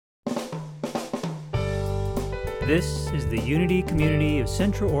This is the Unity Community of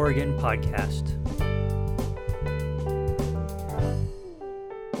Central Oregon podcast.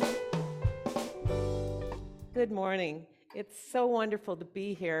 Good morning. It's so wonderful to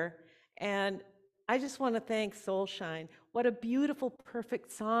be here. And I just want to thank Soulshine. What a beautiful, perfect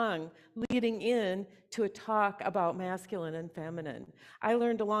song leading in to a talk about masculine and feminine. I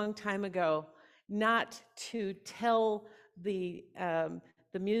learned a long time ago not to tell the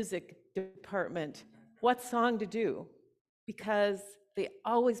music department what song to do, because they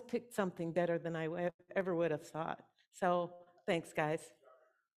always picked something better than I ever would have thought. So thanks, guys.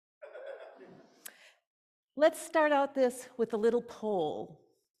 Let's start out this with a little poll.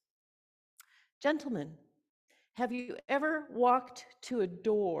 Gentlemen, have you ever walked to a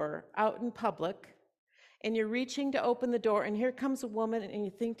door out in public and you're reaching to open the door and here comes a woman and you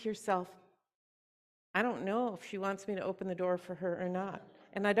think to yourself, I don't know if she wants me to open the door for her or not,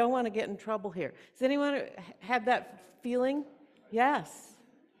 and I don't want to get in trouble here. Has anyone had that feeling? Yes.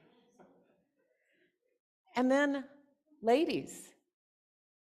 And then, ladies,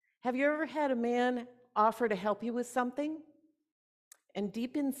 have you ever had a man offer to help you with something? And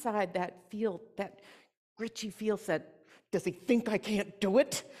deep inside that gritchy feel said, does he think I can't do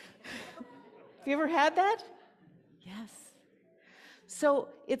it? Have you ever had that? Yes. So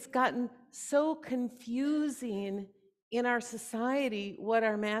it's gotten so confusing in our society what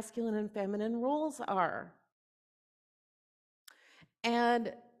our masculine and feminine roles are.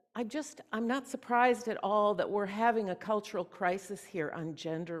 And I'm not surprised at all that we're having a cultural crisis here on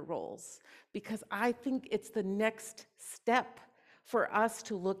gender roles, because I think it's the next step for us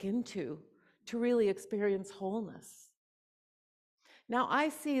to look into to really experience wholeness. Now, I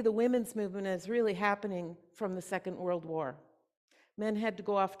see the women's movement as really happening from the Second World War. Men had to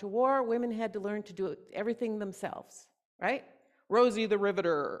go off to war, women had to learn to do everything themselves, right? Rosie the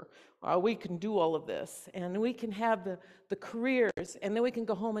Riveter, we can do all of this, and we can have the careers, and then we can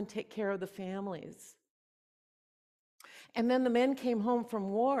go home and take care of the families. And then the men came home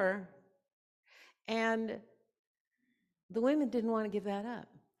from war, and the women didn't want to give that up,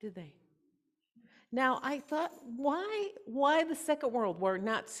 did they? Now, I thought, why the Second World War,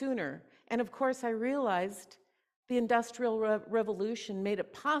 not sooner? And of course, I realized the Industrial Revolution made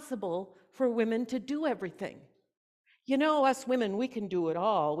it possible for women to do everything. You know, us women, we can do it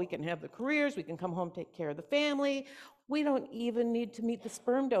all. We can have the careers, we can come home, take care of the family. We don't even need to meet the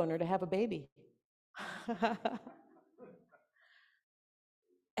sperm donor to have a baby.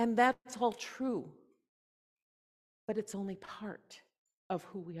 And that's all true. But it's only part of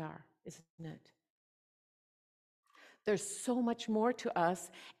who we are, isn't it? There's so much more to us,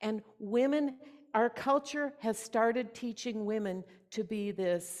 and women, our culture has started teaching women to be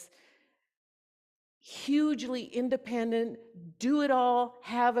this hugely independent, do it all,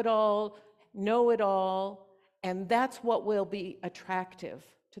 have it all, know it all, and that's what will be attractive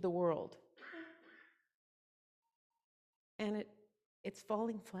to the world. And it's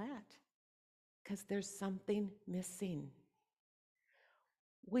falling flat because there's something missing.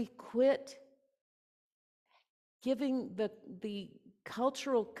 We quit giving the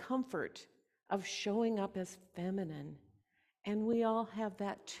cultural comfort of showing up as feminine. And we all have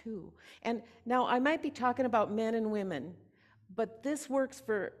that too. And now I might be talking about men and women, but this works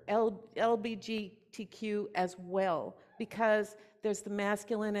for LGBTQ as well, because there's the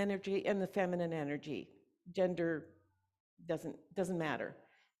masculine energy and the feminine energy. Gender doesn't matter.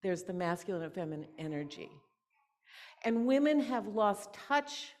 There's the masculine and feminine energy. And women have lost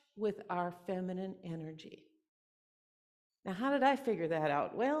touch with our feminine energy. Now, how did I figure that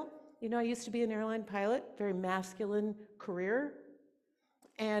out? Well, you know, I used to be an airline pilot, very masculine career,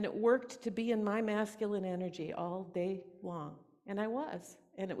 and it worked to be in my masculine energy all day long. And I was,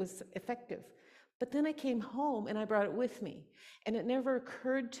 and it was effective. But then I came home and I brought it with me. And it never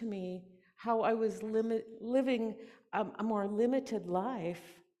occurred to me how I was living a more limited life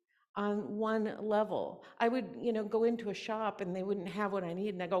on one level. I would, go into a shop and they wouldn't have what I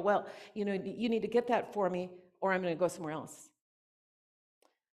need. And I go, well, you need to get that for me, or I'm going to go somewhere else.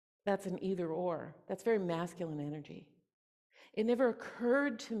 That's an either or. That's very masculine energy. It never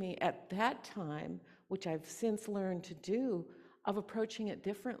occurred to me at that time, which I've since learned to do, of approaching it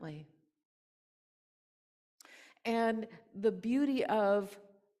differently. And the beauty of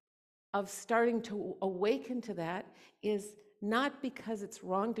starting to awaken to that is not because it's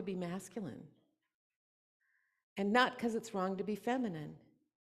wrong to be masculine, and not because it's wrong to be feminine,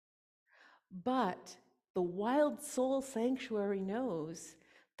 but the wild soul sanctuary knows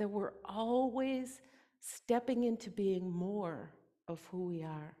that we're always stepping into being more of who we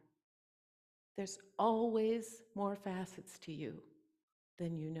are. There's always more facets to you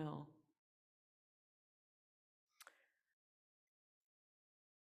than you know.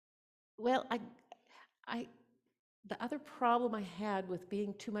 Well, I, the other problem I had with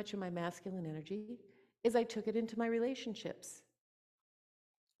being too much of my masculine energy is I took it into my relationships.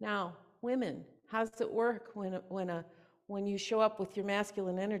 Now, women, how's it work when you show up with your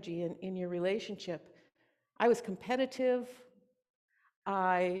masculine energy in your relationship? I was competitive.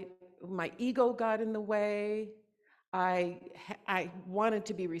 My ego got in the way. I wanted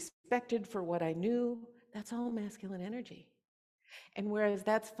to be respected for what I knew. That's all masculine energy. And whereas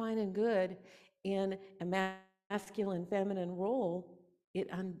that's fine and good in a masculine feminine role, it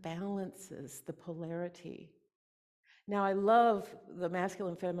unbalances the polarity. Now, I love the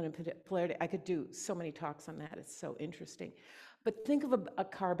masculine feminine polarity. I could do so many talks on that. It's so interesting. But think of a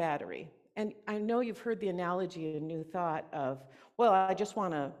car battery. And I know you've heard the analogy in New Thought of, well, I just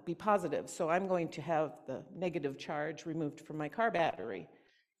want to be positive, so I'm going to have the negative charge removed from my car battery.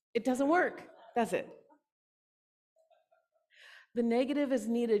 It doesn't work, does it? The negative is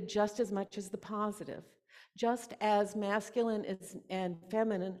needed just as much as the positive. Just as masculine and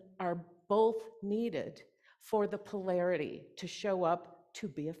feminine are both needed for the polarity to show up to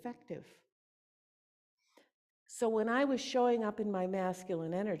be effective. So when I was showing up in my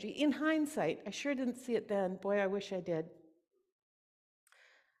masculine energy, in hindsight, I sure didn't see it then. Boy, I wish I did.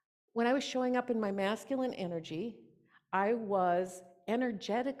 When I was showing up in my masculine energy, I was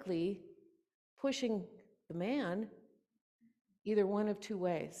energetically pushing the man either one of two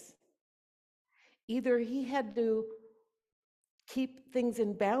ways. Either he had to keep things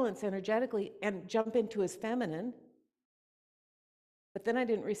in balance energetically and jump into his feminine, but then I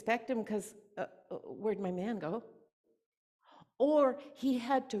didn't respect him because where'd my man go? Or he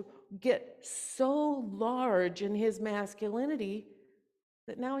had to get so large in his masculinity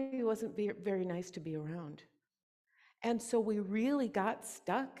that now he wasn't very nice to be around. And so we really got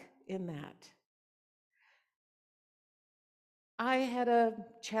stuck in that. I had a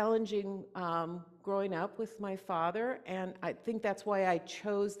challenging growing up with my father, and I think that's why I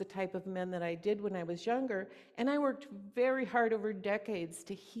chose the type of men that I did when I was younger. And I worked very hard over decades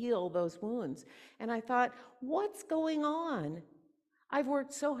to heal those wounds. And I thought, what's going on? I've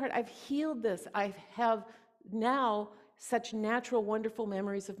worked so hard. I've healed this. I have now such natural, wonderful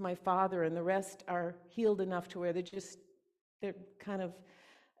memories of my father, and the rest are healed enough to where they're kind of,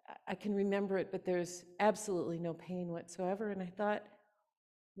 I can remember it, but there's absolutely no pain whatsoever. And I thought,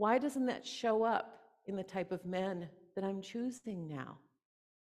 why doesn't that show up in the type of men that I'm choosing now?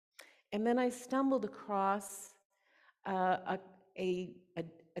 And then I stumbled across a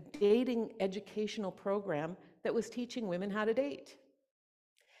dating educational program that was teaching women how to date.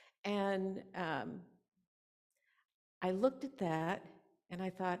 And I looked at that and I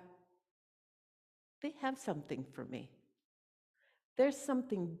thought, they have something for me. There's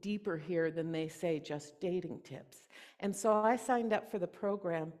something deeper here than they say just dating tips. And so I signed up for the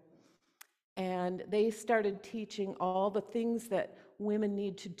program, and they started teaching all the things that women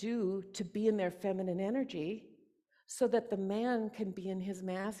need to do to be in their feminine energy so that the man can be in his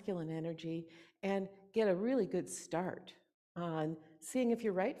masculine energy and get a really good start on seeing if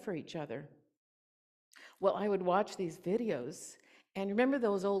you're right for each other. Well, I would watch these videos, and remember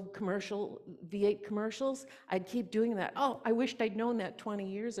those old V8 commercials? I'd keep doing that. Oh, I wished I'd known that 20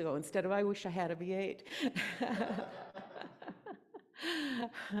 years ago instead of I wish I had a V8.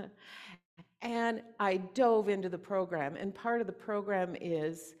 And I dove into the program, and part of the program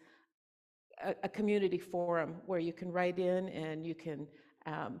is a community forum where you can write in and you can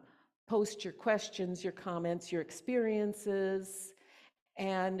post your questions, your comments, your experiences,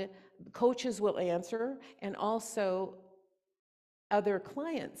 and coaches will answer, and also other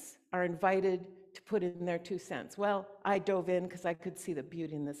clients are invited to put in their 2 cents. Well, I dove in because I could see the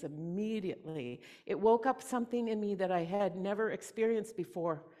beauty in this immediately. It woke up something in me that I had never experienced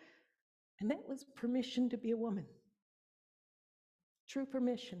before, and that was permission to be a woman. True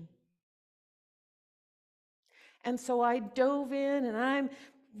permission. And so I dove in, and I'm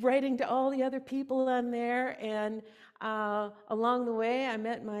writing to all the other people on there, and along the way I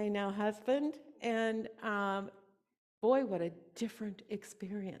met my now husband, and boy, what a different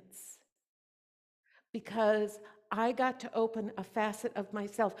experience. Because I got to open a facet of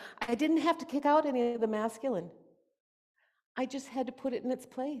myself. I didn't have to kick out any of the masculine. I just had to put it in its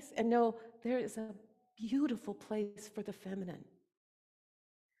place and know there is a beautiful place for the feminine.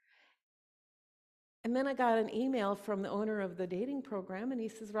 And then I got an email from the owner of the dating program, and he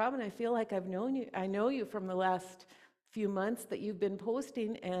says, Robin, I feel like I've known you. I know you from the last few months that you've been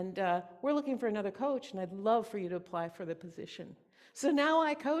posting, and we're looking for another coach, and I'd love for you to apply for the position. So now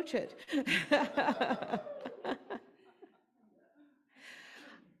I coach it.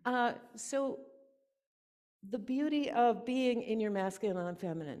 So the beauty of being in your masculine and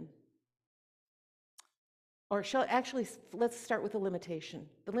feminine or actually, let's start with the limitation.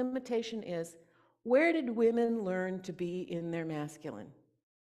 The limitation is, where did women learn to be in their masculine?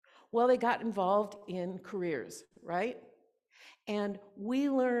 Well, they got involved in careers, right? And we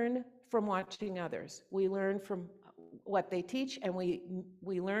learn from watching others. We learn from what they teach, and we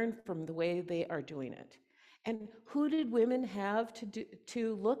learn from the way they are doing it. And who did women have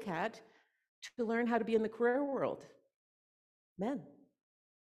to look at to learn how to be in the career world? Men.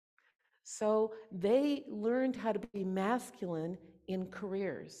 So they learned how to be masculine in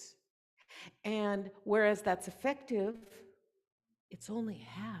careers. And whereas that's effective, it's only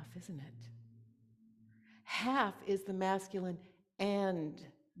half, isn't it? Half is the masculine and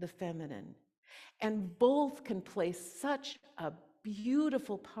the feminine. And both can play such a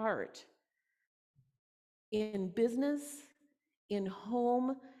beautiful part in business, in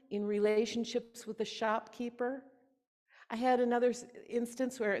home, in relationships with the shopkeeper. I had another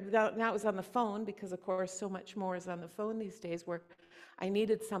instance where, now it was on the phone, because of course so much more is on the phone these days, where I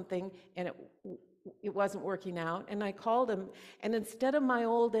needed something and it wasn't working out, and I called him, and instead of my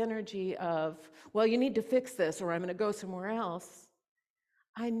old energy of, well, you need to fix this or I'm going to go somewhere else,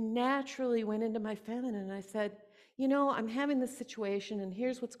 I naturally went into my feminine and I said, you know, I'm having this situation and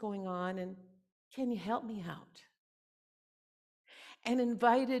here's what's going on, and can you help me out? And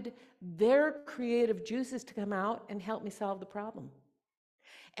invited their creative juices to come out and help me solve the problem.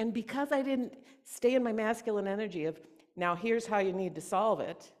 And because I didn't stay in my masculine energy of, now here's how you need to solve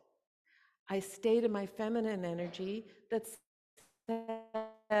it, I stayed in my feminine energy that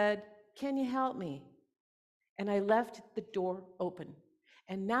said, can you help me? And I left the door open.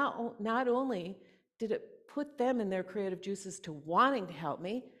 And now, not only did it put them in their creative juices to wanting to help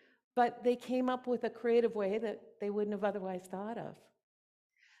me, but they came up with a creative way that they wouldn't have otherwise thought of.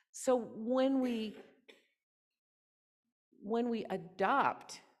 So when we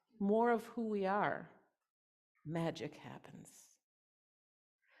adopt more of who we are, magic happens.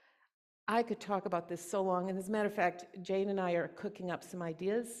 I could talk about this so long, and as a matter of fact, Jane and I are cooking up some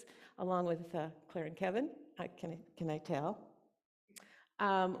ideas along with Claire and Kevin. Can I tell?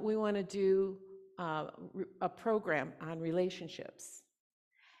 We want to do a program on relationships,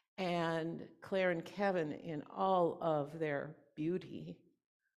 and Claire and Kevin, in all of their beauty,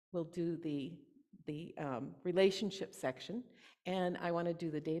 will do the relationship section, and I want to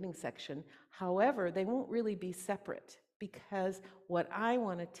do the dating section. However, they won't really be separate, because what I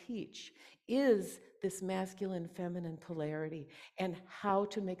want to teach is this masculine feminine polarity and how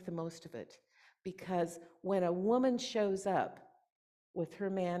to make the most of it. Because when a woman shows up with her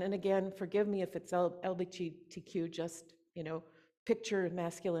man, and again, forgive me if it's LGBTQ, just, you know, picture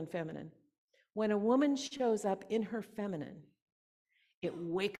masculine feminine. When a woman shows up in her feminine, it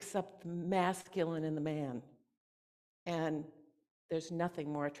wakes up the masculine in the man. And there's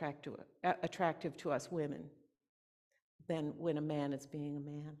nothing more attractive to us women than when a man is being a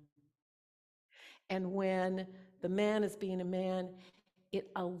man. And when the man is being a man, it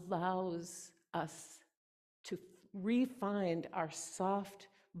allows us to re-find our soft,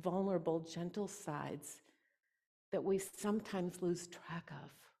 vulnerable, gentle sides that we sometimes lose track of.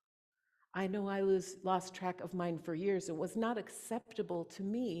 I know I lost track of mine for years. It was not acceptable to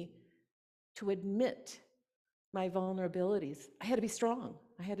me to admit my vulnerabilities. I had to be strong.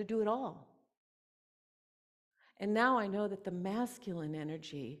 I had to do it all. And now I know that the masculine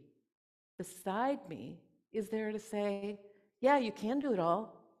energy beside me is there to say, yeah, you can do it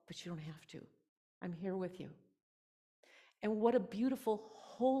all, but you don't have to. I'm here with you. And what a beautiful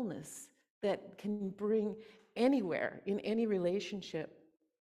wholeness that can bring anywhere in any relationship.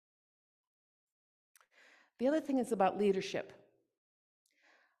 The other thing is about leadership.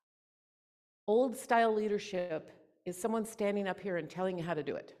 Old style leadership is someone standing up here and telling you how to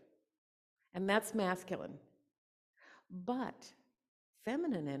do it. And that's masculine. But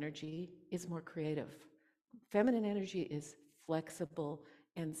feminine energy is more creative. Feminine energy is flexible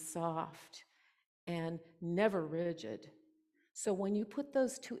and soft and never rigid. So when you put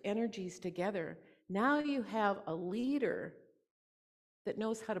those two energies together, now you have a leader that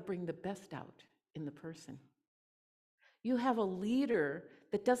knows how to bring the best out in the person. You have a leader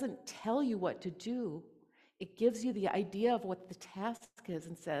that doesn't tell you what to do. It gives you the idea of what the task is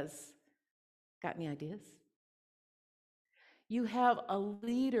and says, got any ideas? You have a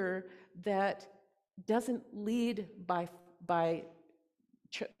leader that doesn't lead by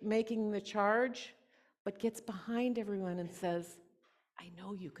making the charge, but gets behind everyone and says, I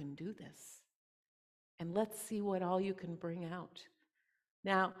know you can do this, and let's see what all you can bring out.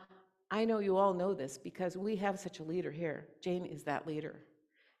 Now, I know you all know this because we have such a leader here. Jane is that leader.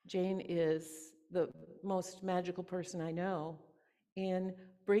 Jane is the most magical person I know, in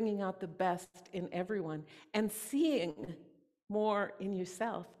bringing out the best in everyone and seeing more in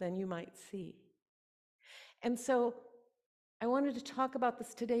yourself than you might see. And so I wanted to talk about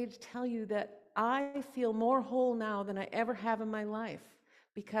this today to tell you that I feel more whole now than I ever have in my life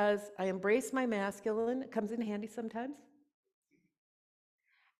because I embrace my masculine. It comes in handy sometimes.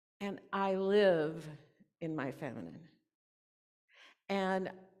 And I live in my feminine. And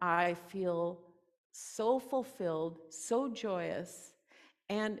I feel so fulfilled, so joyous.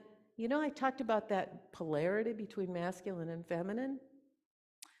 And you know, I talked about that polarity between masculine and feminine.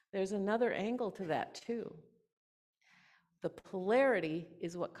 There's another angle to that too. The polarity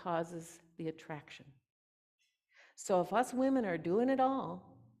is what causes the attraction. So if us women are doing it all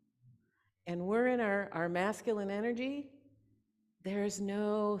and we're in our masculine energy, there's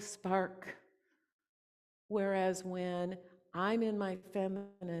no spark. Whereas when I'm in my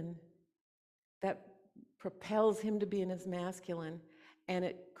feminine, that propels him to be in his masculine, and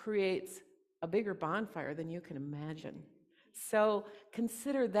it creates a bigger bonfire than you can imagine. So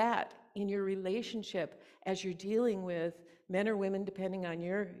consider that in your relationship as you're dealing with men or women, depending on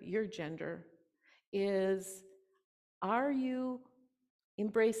your gender, is, are you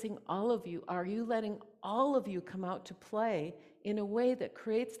embracing all of you? Are you letting all of you come out to play in a way that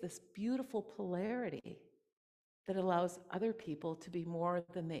creates this beautiful polarity that allows other people to be more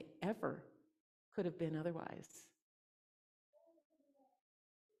than they ever could have been otherwise?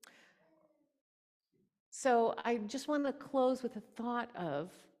 So I just want to close with a thought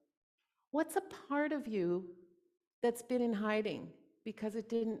of, what's a part of you that's been in hiding because it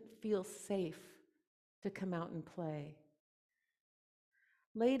didn't feel safe to come out and play?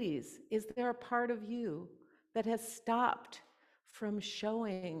 Ladies, is there a part of you that has stopped from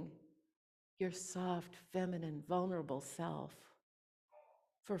showing your soft, feminine, vulnerable self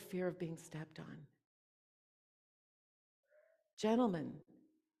for fear of being stepped on? Gentlemen,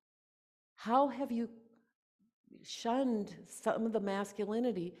 how have you shunned some of the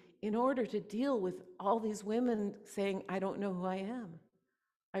masculinity in order to deal with all these women saying, I don't know who I am?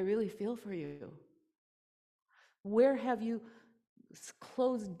 I really feel for you. Where have you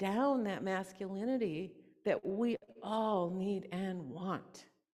closed down that masculinity that we all need and want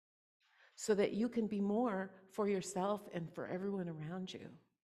so that you can be more for yourself and for everyone around you?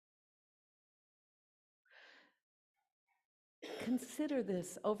 Consider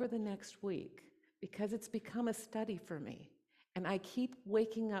this over the next week, because it's become a study for me, and I keep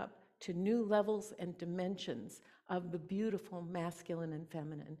waking up to new levels and dimensions of the beautiful masculine and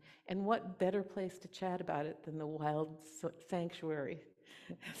feminine. And what better place to chat about it than the wild sanctuary?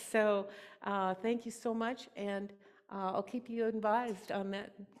 So thank you so much, and I'll keep you advised on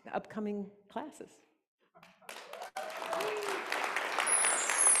that upcoming classes.